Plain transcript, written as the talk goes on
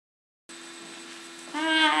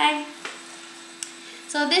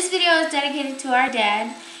So this video is dedicated to our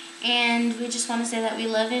dad, and we just want to say that we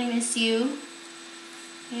love and miss you.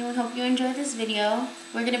 And we hope you enjoy this video.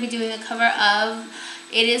 We're going to be doing a cover of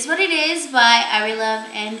It Is What It Is by Irie Love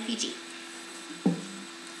and Fiji.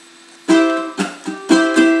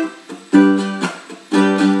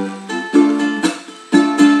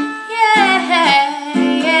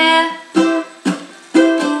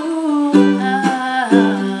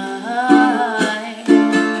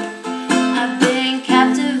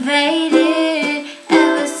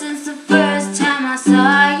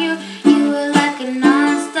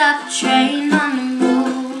 Train on the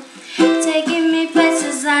move, taking me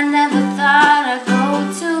places I never thought I'd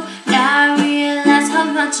go to. Now I realize how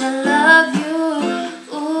much I love you.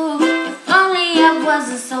 Ooh, if only I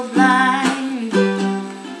wasn't so blind,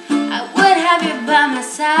 I would have you by my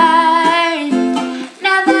side.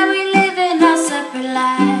 Now that we live in our separate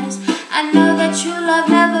lives, I know that true love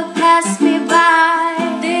never passed me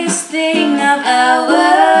by. This thing of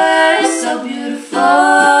ours, so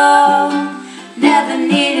beautiful, never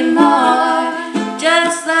needed more.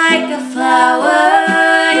 Just like a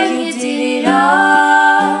flower, you did it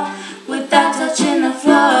all without touching the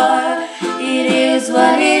floor. It is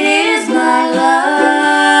what it is, my love.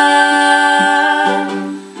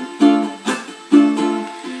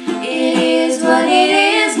 It is what it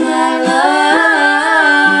is, my love.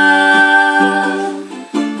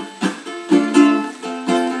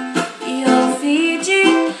 You're Fiji,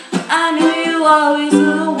 I knew you always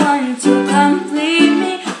were the one to complete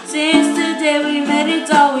me. Since the day we met,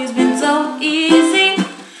 it's always been so easy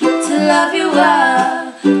to love you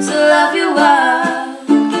up, to love you up.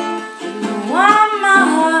 You want my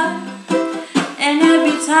heart, and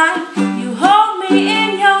every time you hold me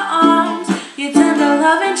in your arms, you tender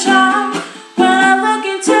love and charm. When I look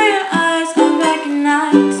into your eyes, I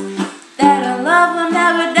recognize that our love will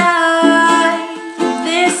never die.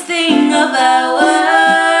 This thing of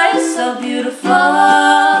ours, so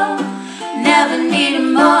beautiful, never needed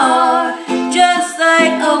more. Just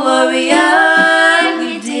like a warrior,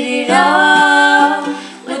 we did it all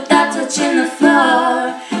without touching the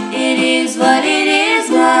floor. It is what it is,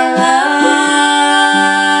 my love.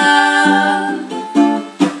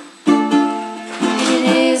 It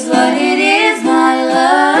is what it is, my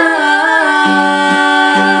love.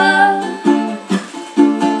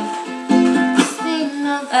 This thing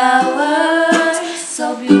of ours,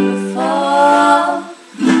 so beautiful,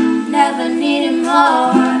 never needed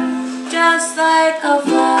more. Just like a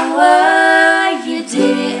flower, you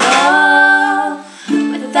did it all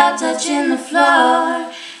without touching the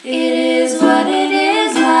floor. It is what it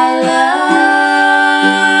is, my love.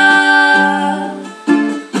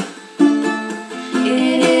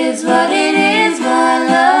 It is what it is, my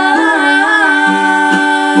love.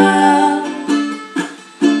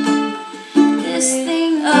 This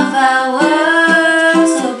thing of ours,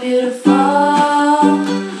 so beautiful,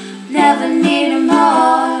 never needed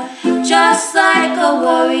more. Just like a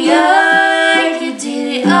warrior, you did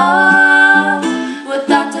it all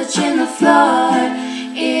without touching the floor.